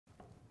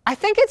I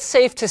think it's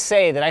safe to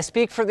say that I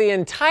speak for the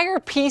entire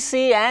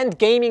PC and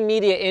gaming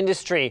media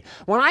industry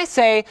when I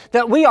say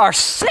that we are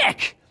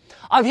sick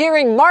of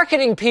hearing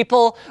marketing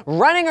people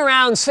running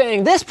around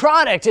saying this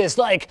product is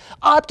like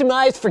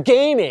optimized for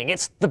gaming,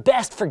 it's the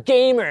best for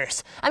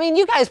gamers. I mean,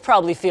 you guys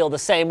probably feel the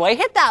same way.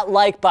 Hit that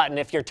like button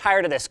if you're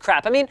tired of this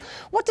crap. I mean,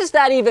 what does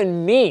that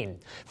even mean?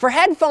 For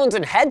headphones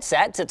and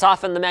headsets, it's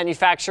often the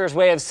manufacturer's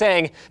way of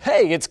saying,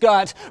 hey, it's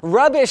got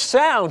rubbish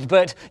sound,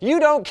 but you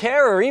don't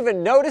care or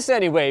even notice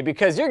anyway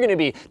because you're gonna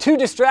be too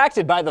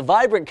distracted by the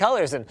vibrant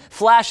colors and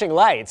flashing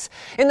lights.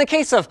 In the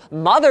case of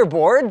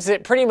motherboards,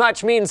 it pretty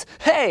much means,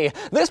 hey,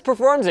 this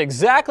performs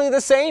exactly the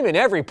same in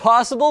every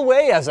possible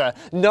way as a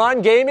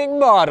non-gaming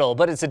model,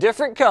 but it's a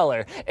different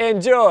color.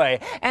 Enjoy.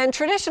 And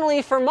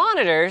traditionally for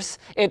monitors,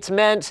 it's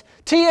meant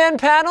TN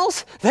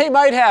panels, they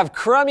might have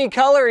crummy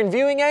color and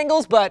viewing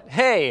angles, but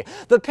hey,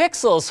 the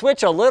pixels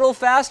switch a little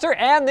faster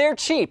and they're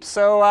cheap,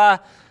 so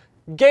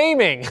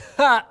gaming.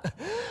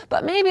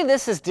 But maybe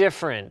this is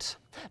different.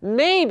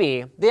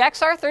 Maybe the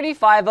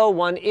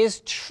XR3501 is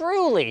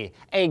truly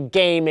a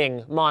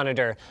gaming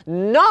monitor,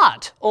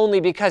 not only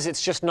because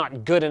it's just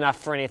not good enough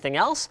for anything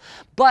else,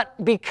 but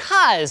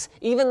because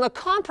even the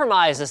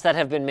compromises that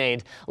have been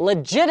made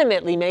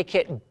legitimately make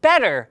it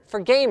better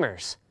for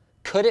gamers.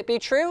 Could it be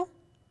true?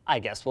 I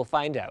guess we'll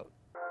find out.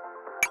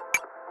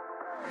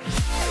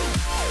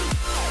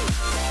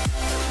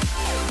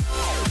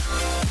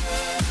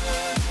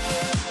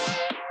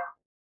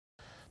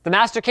 The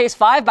Master Case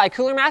 5 by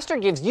Cooler Master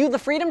gives you the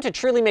freedom to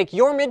truly make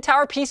your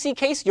mid-tower PC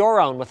case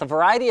your own with a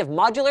variety of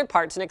modular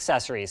parts and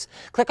accessories.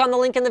 Click on the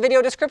link in the video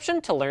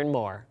description to learn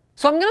more.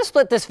 So I'm going to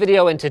split this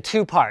video into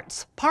two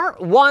parts. Part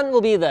one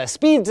will be the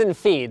speeds and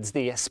feeds,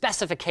 the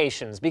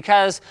specifications,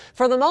 because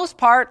for the most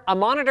part, a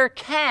monitor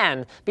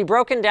can be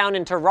broken down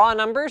into raw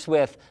numbers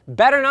with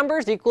better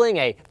numbers equaling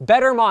a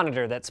better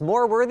monitor that's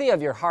more worthy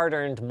of your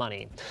hard-earned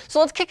money. So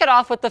let's kick it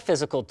off with the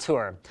physical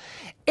tour.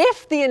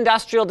 If the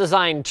industrial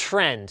design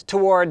trend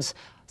towards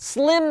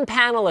slim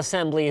panel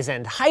assemblies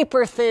and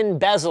hyper-thin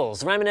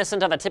bezels,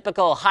 reminiscent of a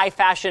typical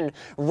high-fashion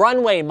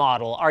runway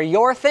model, are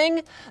your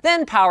thing,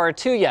 then power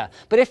to ya.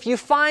 But if you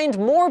find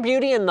more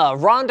beauty in the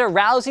Ronda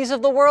Rouseys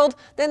of the world,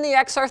 then the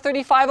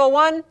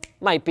XR3501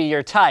 might be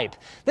your type.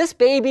 This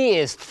baby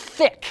is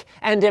thick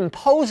and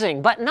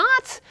imposing, but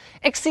not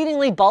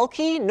exceedingly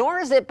bulky, nor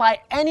is it by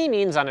any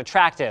means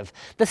unattractive.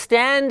 The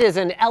stand is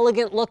an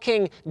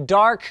elegant-looking,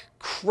 dark,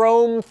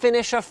 chrome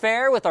finish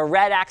affair with a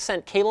red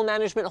accent cable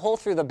management hole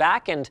through the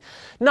back and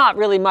not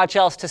really much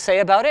else to say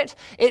about it.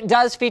 It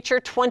does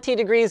feature 20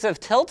 degrees of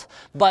tilt,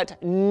 but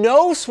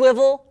no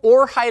swivel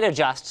or height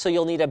adjust, so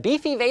you'll need a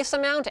beefy VESA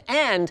mount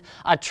and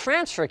a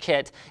transfer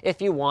kit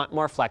if you want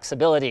more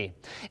flexibility.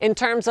 In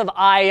terms of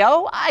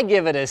I/O, I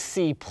give it a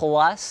C+.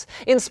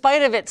 In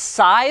spite of its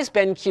size,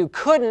 BenQ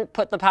couldn't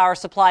put the power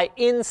supply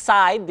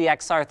inside the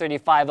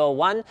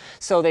XR3501,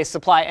 so they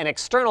supply an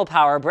external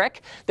power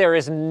brick. There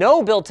is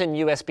no built-in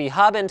USB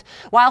hub, and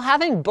while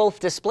having both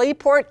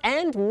DisplayPort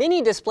and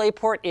mini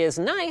DisplayPort is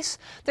nice,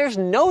 there's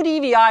no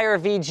DVI or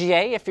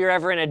VGA if you're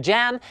ever in a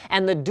jam,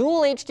 and the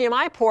dual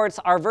HDMI ports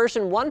are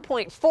version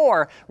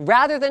 1.4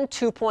 rather than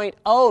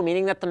 2.0,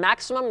 meaning that the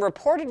maximum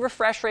reported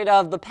refresh rate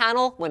of the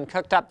panel when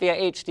cooked up via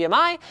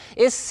HDMI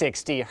is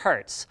 60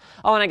 Hz.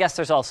 Oh, and I guess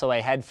there's also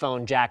a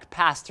headphone jack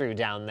pass-through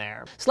down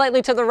there.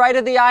 Slightly to the right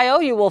of the I/O,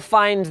 you will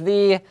find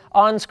the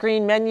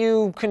on-screen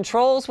menu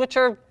controls, which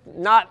are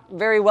not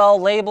very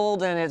well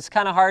labeled, and it's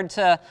kind of hard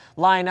to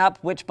line up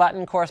which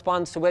button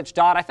corresponds to which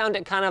dot. I found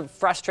it kind of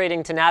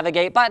frustrating to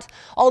navigate, but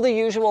all the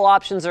usual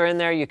options are in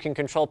there. You can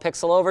control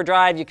pixel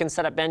overdrive, you can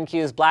set up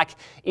BenQ's black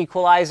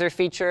equalizer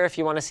feature if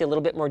you want to see a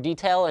little bit more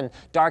detail in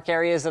dark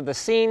areas of the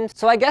scene.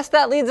 So I guess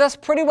that leads us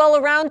pretty well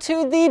around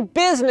to the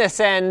business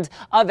end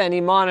of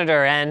any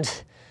monitor,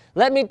 and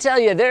let me tell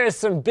you, there is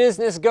some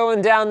business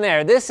going down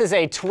there. This is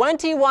a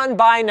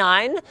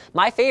 21:9,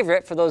 my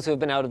favorite for those who have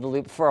been out of the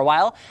loop for a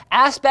while,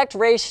 aspect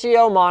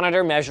ratio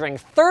monitor measuring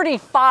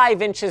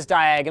 35 inches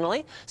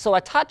diagonally, so a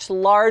touch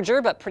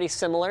larger but pretty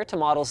similar to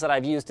models that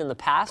I've used in the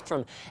past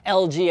from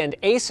LG and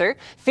Acer,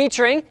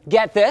 featuring,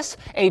 get this,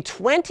 a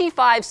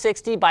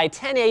 2560 by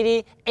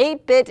 1080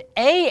 8-bit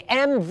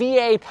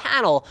AMVA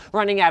panel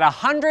running at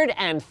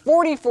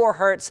 144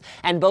 Hz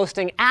and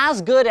boasting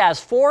as good as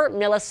 4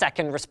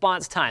 millisecond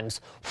response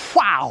times.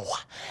 Wow!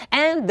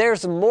 And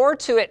there's more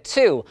to it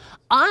too.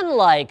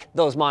 Unlike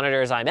those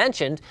monitors I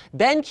mentioned,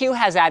 BenQ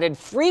has added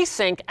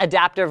FREESYNC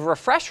adaptive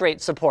refresh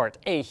rate support,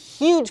 a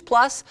huge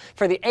plus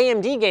for the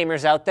AMD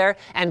gamers out there,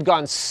 and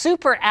gone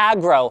super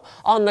aggro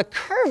on the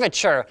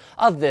curvature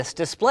of this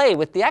display,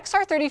 with the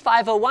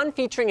XR3501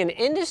 featuring an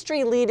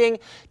industry-leading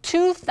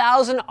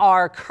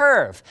 2000R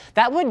curve.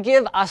 That would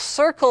give a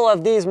circle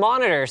of these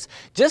monitors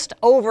just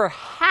over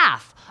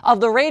half of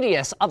the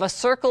radius of a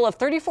circle of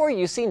 34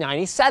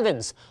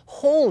 UC97s.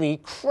 Holy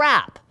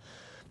crap!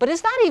 But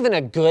is that even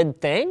a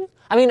good thing?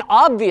 I mean,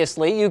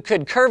 obviously, you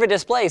could curve a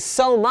display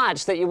so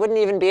much that you wouldn't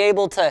even be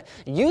able to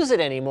use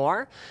it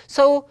anymore.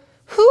 So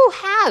who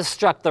has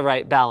struck the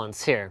right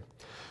balance here?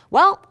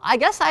 Well, I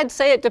guess I'd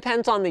say it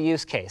depends on the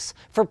use case.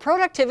 For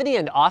productivity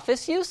and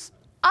office use,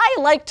 I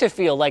like to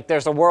feel like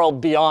there's a world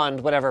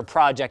beyond whatever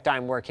project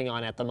I'm working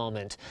on at the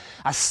moment.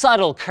 A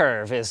subtle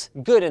curve is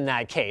good in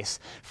that case.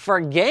 For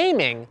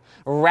gaming,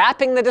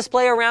 wrapping the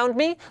display around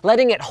me,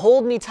 letting it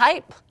hold me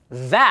tight,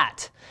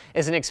 that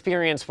is an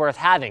experience worth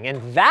having,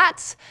 and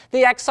that's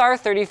the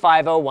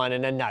XR3501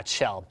 in a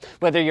nutshell.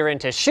 Whether you're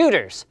into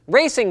shooters,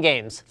 racing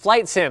games,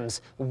 flight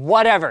sims,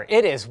 whatever,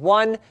 it is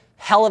one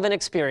hell of an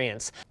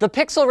experience. The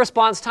pixel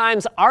response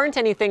times aren't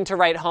anything to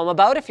write home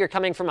about if you're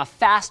coming from a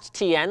fast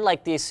TN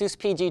like the ASUS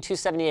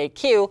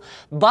PG278Q,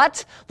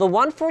 but the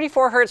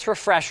 144 Hz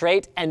refresh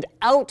rate and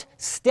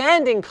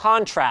outstanding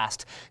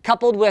contrast,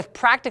 coupled with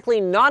practically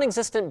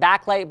non-existent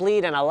backlight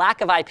bleed and a lack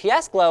of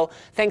IPS glow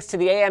thanks to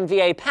the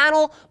AMVA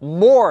panel,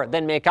 more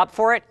than make up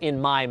for it in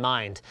my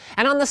mind.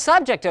 And on the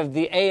subject of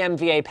the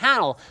AMVA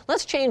panel,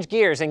 let's change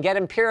gears and get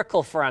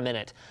empirical for a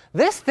minute.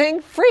 This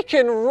thing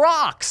freaking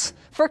rocks!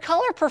 For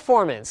color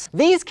performance,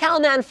 these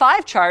CalMan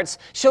 5 charts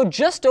show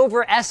just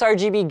over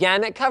sRGB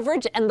gamut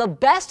coverage and the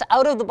best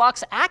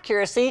out-of-the-box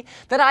accuracy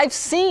that I've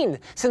seen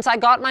since I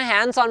got my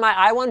hands on my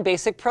i1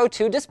 Basic Pro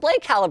 2 display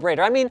calibrator.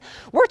 I mean,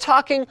 we're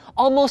talking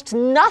almost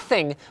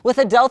nothing with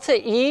a delta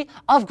E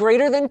of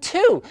greater than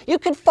 2. You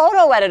could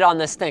photo edit on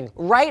this thing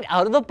right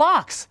out of the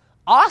box.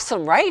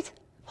 Awesome, right?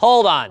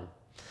 Hold on.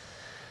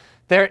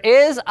 There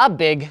is a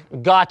big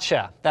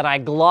gotcha that I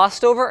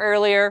glossed over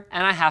earlier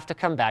and I have to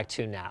come back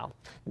to now.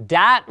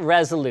 DAT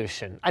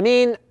resolution. I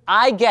mean,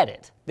 I get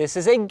it. This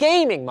is a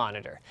gaming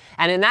monitor.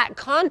 And in that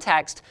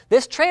context,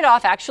 this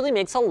trade-off actually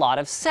makes a lot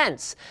of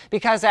sense.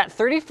 Because at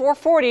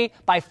 3440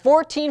 by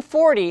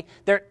 1440,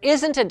 there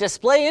isn't a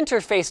display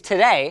interface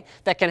today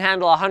that can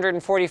handle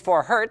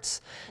 144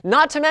 Hz.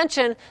 Not to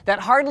mention that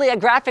hardly a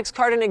graphics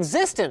card in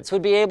existence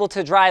would be able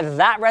to drive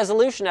that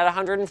resolution at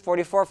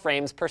 144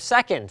 frames per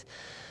second.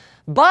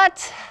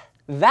 But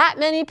that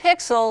many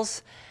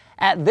pixels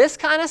at this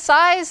kind of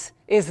size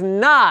is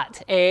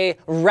not a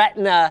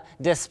Retina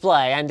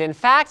display. And in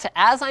fact,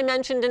 as I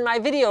mentioned in my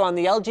video on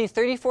the LG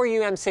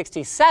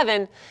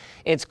 34UM67,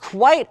 it's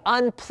quite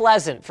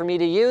unpleasant for me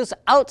to use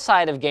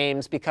outside of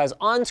games because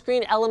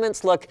on-screen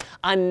elements look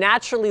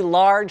unnaturally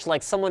large,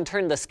 like someone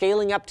turned the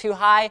scaling up too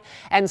high,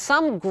 and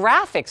some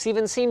graphics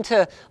even seem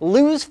to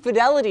lose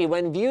fidelity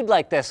when viewed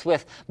like this,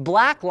 with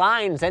black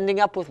lines ending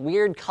up with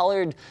weird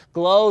colored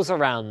glows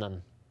around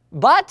them.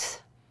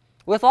 But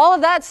with all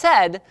of that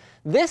said,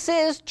 this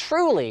is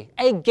truly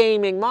a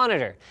gaming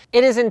monitor.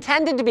 It is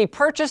intended to be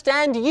purchased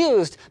and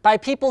used by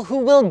people who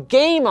will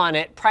game on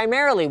it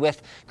primarily,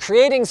 with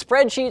creating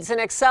spreadsheets in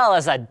Excel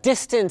as a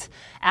distant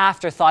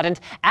afterthought. And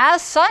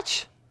as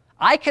such,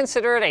 I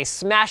consider it a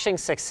smashing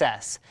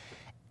success.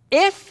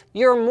 If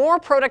you're more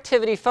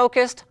productivity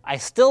focused, I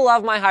still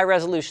love my high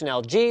resolution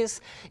LGs.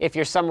 If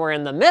you're somewhere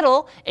in the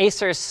middle,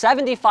 Acer's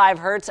 75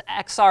 Hz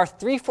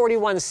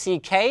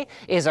XR341CK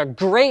is a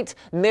great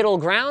middle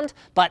ground.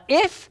 But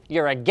if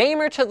you're a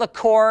gamer to the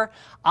core,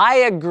 I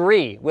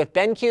agree with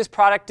BenQ's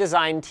product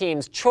design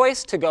team's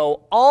choice to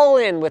go all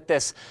in with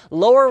this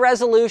lower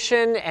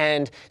resolution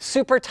and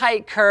super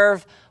tight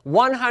curve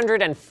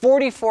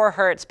 144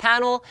 Hz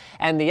panel,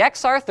 and the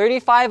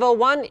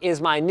XR3501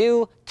 is my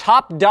new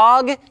top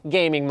dog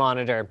gaming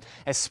monitor,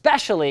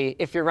 especially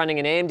if you're running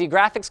an AMD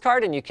graphics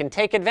card and you can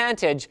take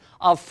advantage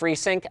of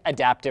FREESYNC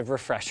adaptive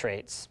refresh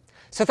rates.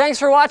 So thanks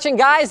for watching,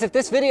 guys. If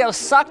this video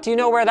sucked, you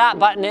know where that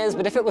button is,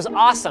 but if it was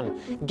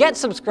awesome, get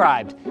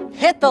subscribed,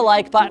 hit the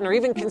like button, or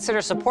even consider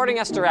supporting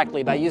us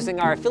directly by using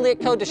our affiliate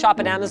code to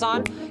shop at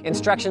Amazon.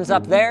 Instructions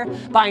up there,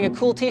 buying a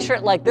cool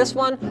t-shirt like this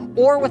one,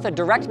 or with a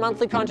direct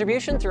monthly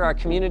contribution through our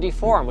community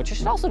forum, which you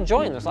should also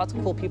join. There's lots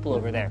of cool people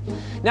over there.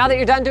 Now that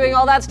you're done doing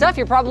all that stuff,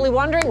 you're probably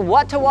wondering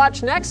what to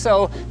watch next,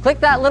 so click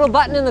that little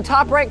button in the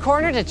top right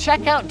corner to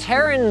check out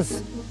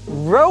Terran's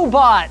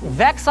robot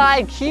Vex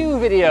IQ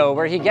video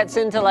where he gets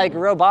into like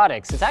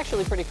robotics. It's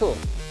actually pretty cool.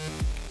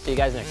 See you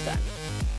guys next time.